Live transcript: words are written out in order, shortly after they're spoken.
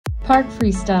Park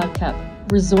Freestyle Cup,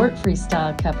 Resort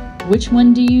Freestyle Cup. Which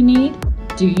one do you need?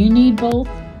 Do you need both?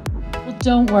 Well,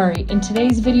 don't worry. In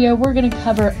today's video, we're going to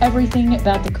cover everything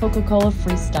about the Coca-Cola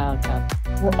Freestyle Cup.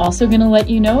 We're also going to let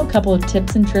you know a couple of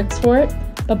tips and tricks for it.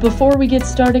 But before we get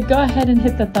started, go ahead and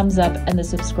hit the thumbs up and the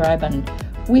subscribe button.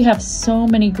 We have so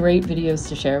many great videos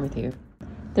to share with you.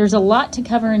 There's a lot to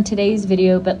cover in today's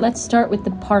video, but let's start with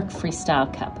the Park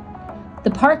Freestyle Cup. The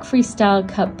Park Freestyle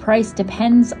Cup price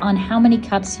depends on how many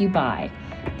cups you buy.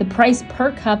 The price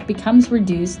per cup becomes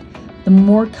reduced the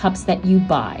more cups that you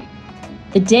buy.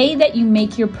 The day that you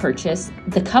make your purchase,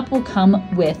 the cup will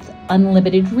come with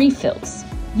unlimited refills.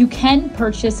 You can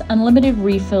purchase unlimited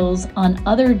refills on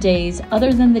other days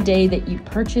other than the day that you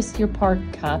purchased your park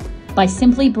cup by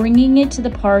simply bringing it to the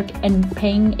park and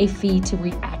paying a fee to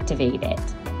reactivate it.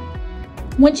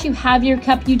 Once you have your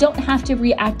cup, you don't have to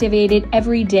reactivate it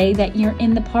every day that you're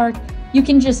in the park. You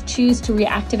can just choose to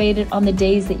reactivate it on the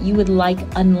days that you would like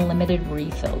unlimited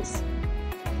refills.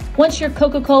 Once your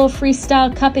Coca-Cola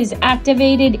Freestyle Cup is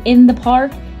activated in the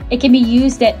park, it can be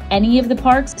used at any of the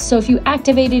parks. So if you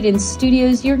activate it in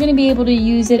Studios, you're going to be able to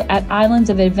use it at Islands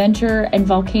of Adventure and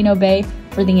Volcano Bay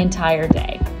for the entire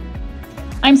day.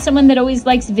 I'm someone that always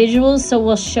likes visuals, so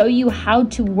we'll show you how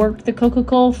to work the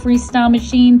Coca-Cola Freestyle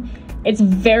machine. It's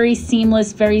very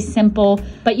seamless, very simple,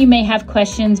 but you may have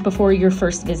questions before your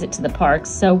first visit to the parks.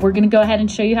 So we're going to go ahead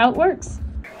and show you how it works.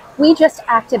 We just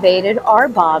activated our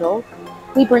bottle.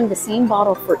 We bring the same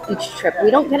bottle for each trip.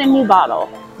 We don't get a new bottle.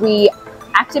 We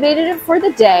activated it for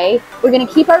the day. We're going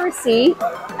to keep our receipt.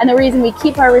 And the reason we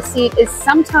keep our receipt is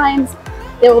sometimes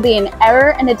there will be an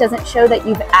error and it doesn't show that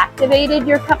you've activated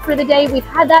your cup for the day. We've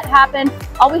had that happen.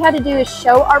 All we had to do is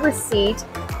show our receipt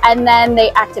and then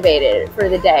they activated it for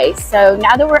the day. So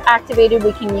now that we're activated,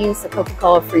 we can use the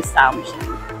Coca-Cola Freestyle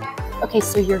machine. Okay,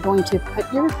 so you're going to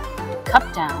put your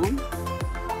cup down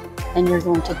and you're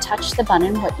going to touch the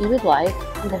button, what you would like.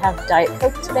 I'm gonna have Diet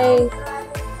Coke today.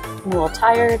 I'm a little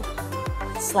tired.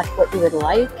 Select what you would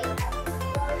like.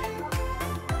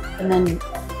 And then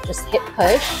just hit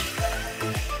push.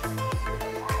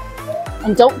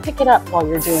 And don't pick it up while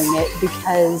you're doing it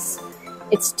because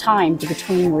it's timed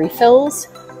between refills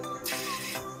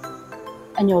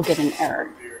and you'll get an error.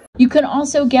 You can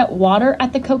also get water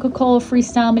at the Coca-Cola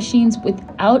Freestyle machines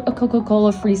without a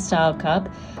Coca-Cola Freestyle Cup.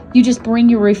 You just bring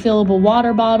your refillable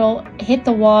water bottle, hit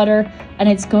the water, and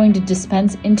it's going to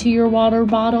dispense into your water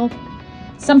bottle.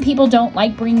 Some people don't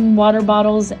like bringing water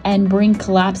bottles and bring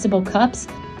collapsible cups.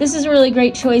 This is a really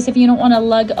great choice if you don't want to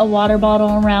lug a water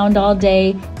bottle around all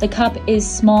day. The cup is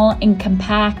small and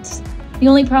compact. The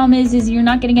only problem is you're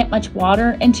not going to get much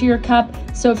water into your cup.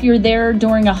 So if you're there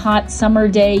during a hot summer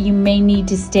day, you may need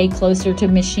to stay closer to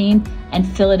the machine and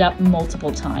fill it up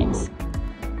multiple times.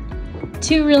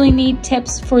 Two really neat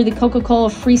tips for the Coca-Cola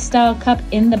Freestyle Cup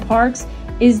in the parks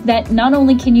is that not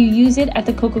only can you use it at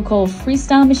the Coca-Cola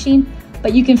Freestyle machine,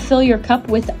 but you can fill your cup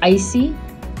with icy.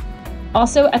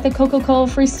 Also at the Coca-Cola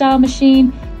Freestyle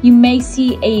machine, you may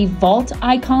see a vault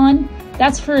icon.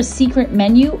 That's for a secret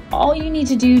menu. All you need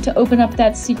to do to open up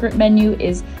that secret menu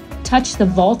is touch the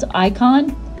vault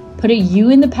icon, put a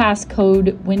U in the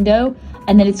passcode window,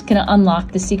 and then it's going to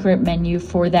unlock the secret menu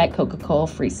for that Coca-Cola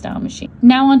Freestyle machine.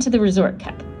 Now onto the Resort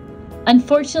Cup.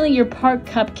 Unfortunately, your park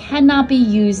cup cannot be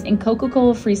used in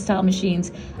Coca-Cola Freestyle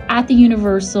machines at the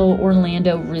Universal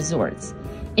Orlando Resorts.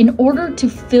 In order to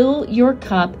fill your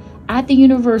cup at the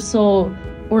Universal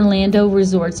Orlando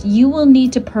Resorts, you will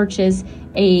need to purchase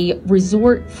a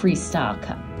Resort Freestyle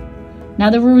Cup. Now,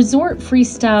 the Resort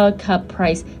Freestyle Cup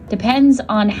price depends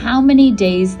on how many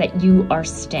days that you are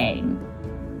staying.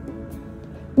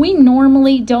 We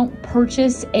normally don't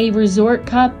purchase a Resort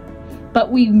Cup,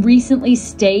 but we recently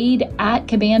stayed at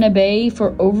Cabana Bay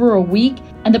for over a week,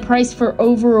 and the price for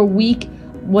over a week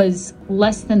was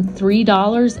less than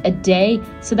 $3 a day.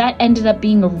 So that ended up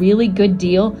being a really good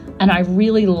deal, and I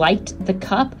really liked the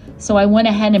cup, so I went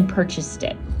ahead and purchased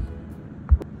it.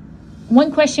 One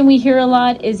question we hear a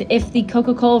lot is if the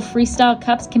Coca-Cola Freestyle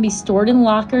Cups can be stored in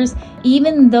lockers.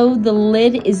 Even though the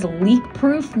lid is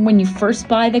leak-proof when you first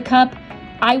buy the cup,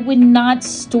 I would not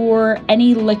store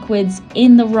any liquids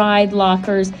in the ride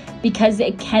lockers because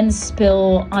it can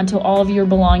spill onto all of your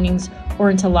belongings or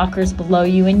into lockers below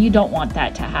you, and you don't want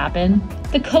that to happen.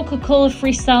 The Coca-Cola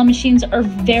Freestyle machines are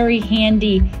very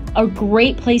handy, a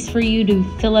great place for you to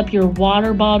fill up your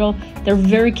water bottle. They're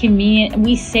very convenient, and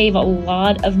we save a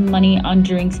lot of money on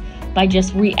drinks by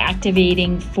just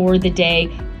reactivating for the day.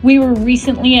 We were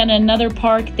recently at another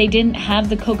park. They didn't have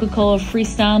the Coca-Cola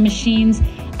Freestyle machines,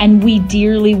 and we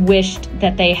dearly wished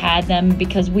that they had them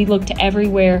because we looked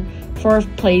everywhere for a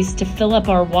place to fill up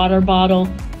our water bottle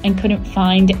and couldn't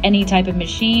find any type of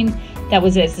machine that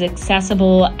was as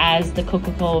accessible as the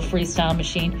Coca-Cola Freestyle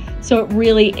machine. So it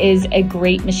really is a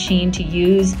great machine to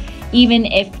use, even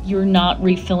if you're not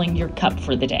refilling your cup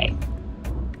for the day.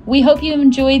 We hope you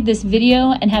enjoyed this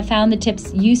video and have found the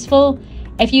tips useful.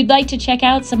 If you'd like to check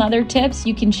out some other tips,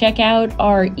 you can check out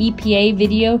our EPA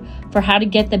video for how to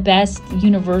get the best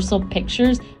universal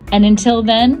pictures. And until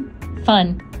then,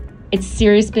 fun. It's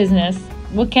serious business.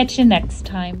 We'll catch you next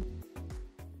time.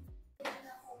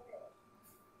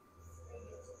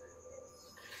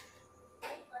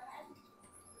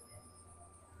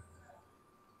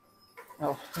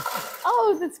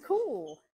 Oh, that's cool.